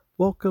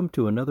Welcome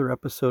to another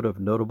episode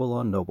of Notable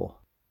on Noble,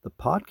 the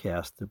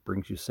podcast that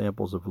brings you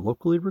samples of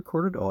locally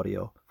recorded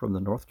audio from the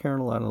North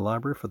Carolina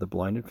Library for the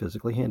Blind and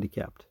Physically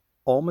Handicapped.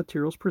 All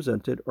materials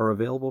presented are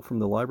available from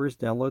the library's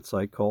download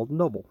site called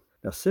Noble.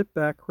 Now sit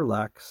back,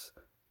 relax,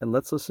 and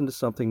let's listen to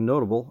something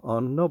notable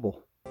on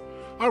Noble.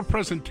 Our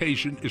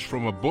presentation is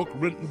from a book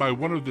written by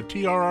one of the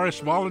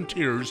TRRS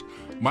volunteers,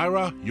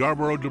 Myra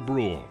Yarborough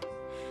DeBrule.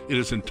 It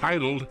is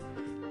entitled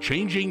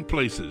Changing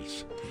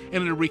Places,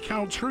 and it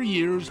recounts her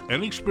years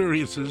and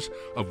experiences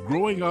of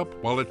growing up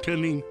while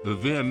attending the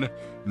then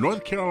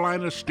North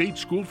Carolina State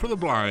School for the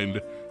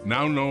Blind,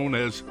 now known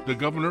as the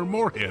Governor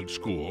Moorhead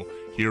School,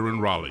 here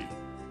in Raleigh.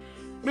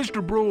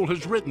 Mr. Brule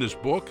has written this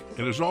book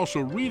and is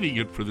also reading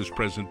it for this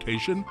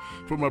presentation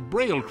from a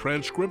Braille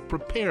transcript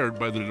prepared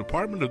by the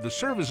Department of the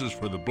Services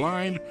for the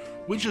Blind,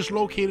 which is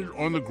located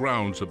on the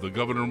grounds of the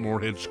Governor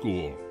Moorhead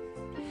School.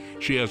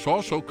 She has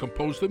also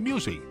composed the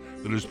music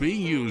that is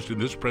being used in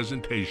this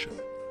presentation.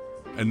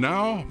 And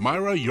now,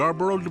 Myra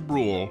Yarborough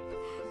DeBrule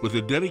with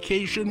a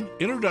dedication,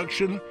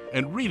 introduction,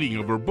 and reading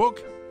of her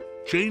book,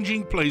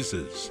 Changing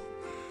Places: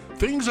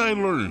 Things I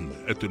Learned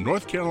at the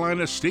North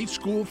Carolina State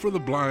School for the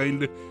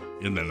Blind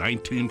in the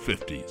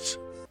 1950s.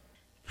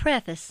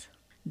 Preface.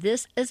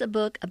 This is a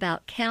book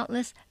about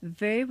countless,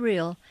 very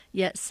real,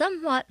 yet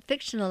somewhat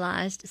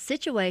fictionalized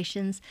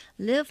situations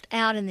lived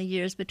out in the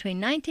years between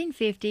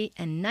 1950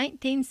 and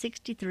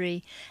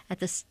 1963 at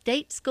the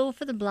State School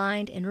for the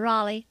Blind in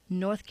Raleigh,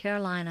 North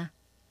Carolina.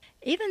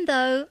 Even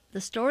though the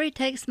story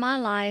takes my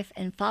life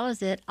and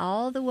follows it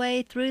all the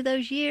way through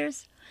those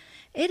years,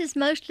 it is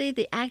mostly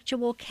the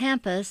actual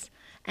campus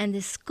and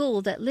the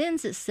school that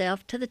lends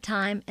itself to the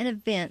time and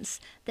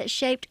events that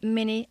shaped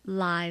many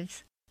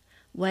lives.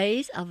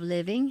 Ways of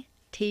living,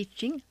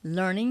 teaching,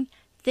 learning,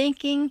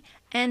 thinking,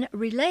 and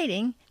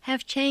relating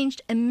have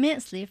changed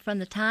immensely from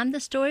the time the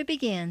story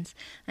begins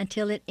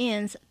until it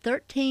ends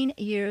 13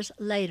 years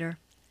later.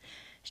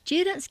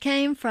 Students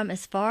came from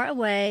as far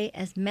away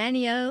as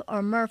Manteo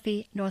or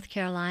Murphy, North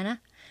Carolina,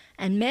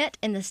 and met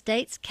in the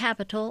state's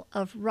capital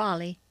of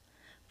Raleigh,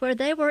 where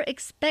they were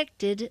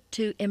expected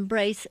to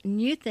embrace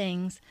new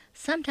things,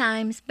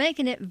 sometimes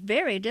making it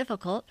very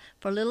difficult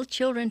for little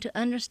children to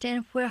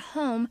understand where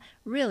home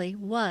really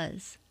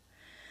was.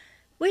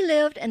 We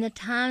lived in the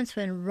times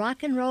when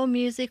rock and roll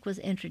music was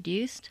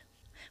introduced,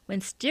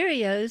 when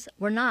stereos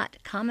were not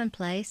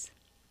commonplace,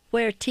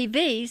 where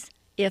TVs,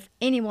 if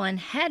anyone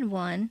had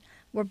one,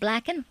 were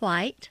black and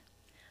white,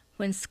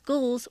 when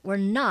schools were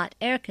not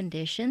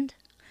air-conditioned,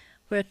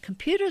 where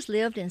computers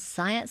lived in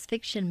science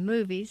fiction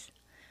movies,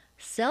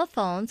 cell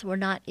phones were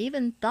not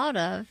even thought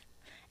of,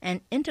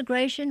 and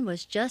integration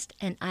was just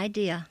an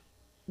idea.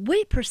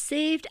 We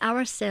perceived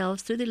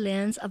ourselves through the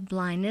lens of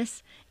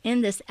blindness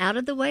in this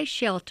out-of-the-way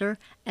shelter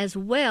as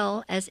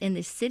well as in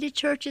the city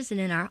churches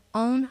and in our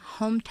own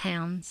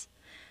hometowns.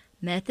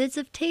 Methods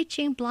of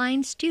teaching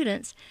blind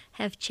students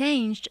have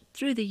changed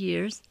through the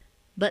years,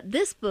 but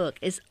this book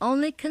is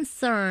only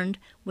concerned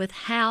with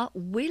how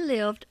we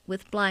lived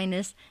with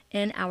blindness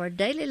in our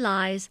daily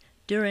lives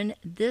during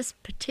this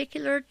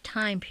particular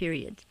time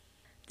period.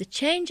 The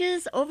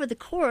changes over the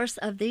course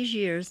of these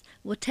years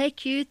will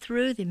take you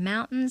through the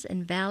mountains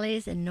and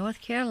valleys in North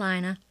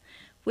Carolina,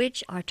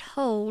 which are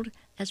told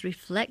as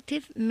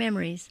reflective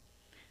memories.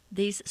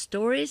 These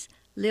stories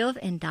live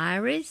in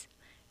diaries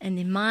and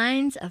the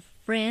minds of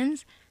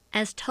friends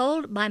as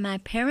told by my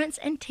parents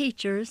and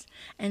teachers,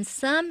 and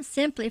some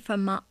simply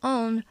from my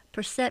own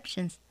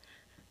perceptions.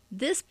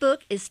 This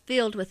book is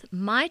filled with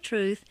my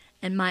truth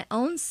and my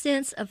own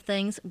sense of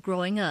things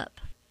growing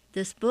up.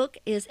 This book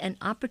is an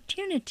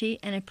opportunity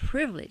and a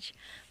privilege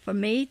for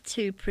me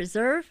to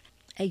preserve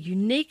a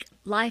unique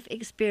life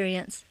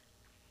experience,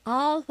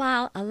 all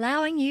while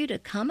allowing you to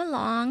come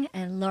along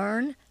and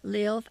learn,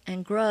 live,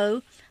 and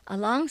grow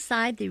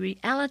alongside the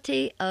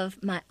reality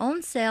of my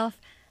own self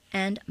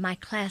and my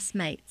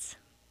classmates.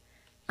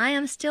 I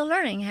am still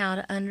learning how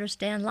to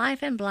understand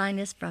life and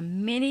blindness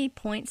from many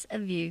points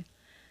of view.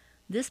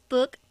 This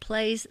book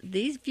plays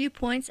these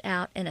viewpoints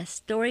out in a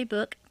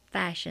storybook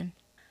fashion.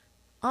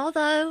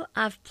 Although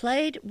I've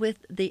played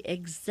with the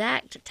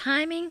exact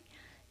timing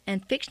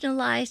and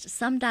fictionalized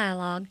some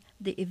dialogue,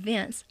 the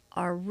events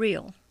are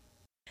real.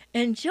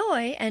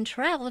 Enjoy and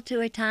travel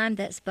to a time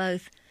that's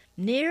both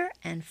near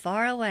and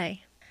far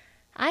away.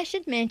 I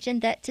should mention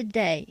that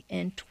today,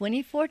 in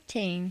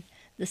 2014,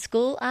 the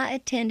school I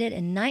attended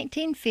in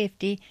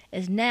 1950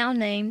 is now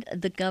named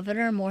the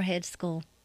Governor Moorhead School.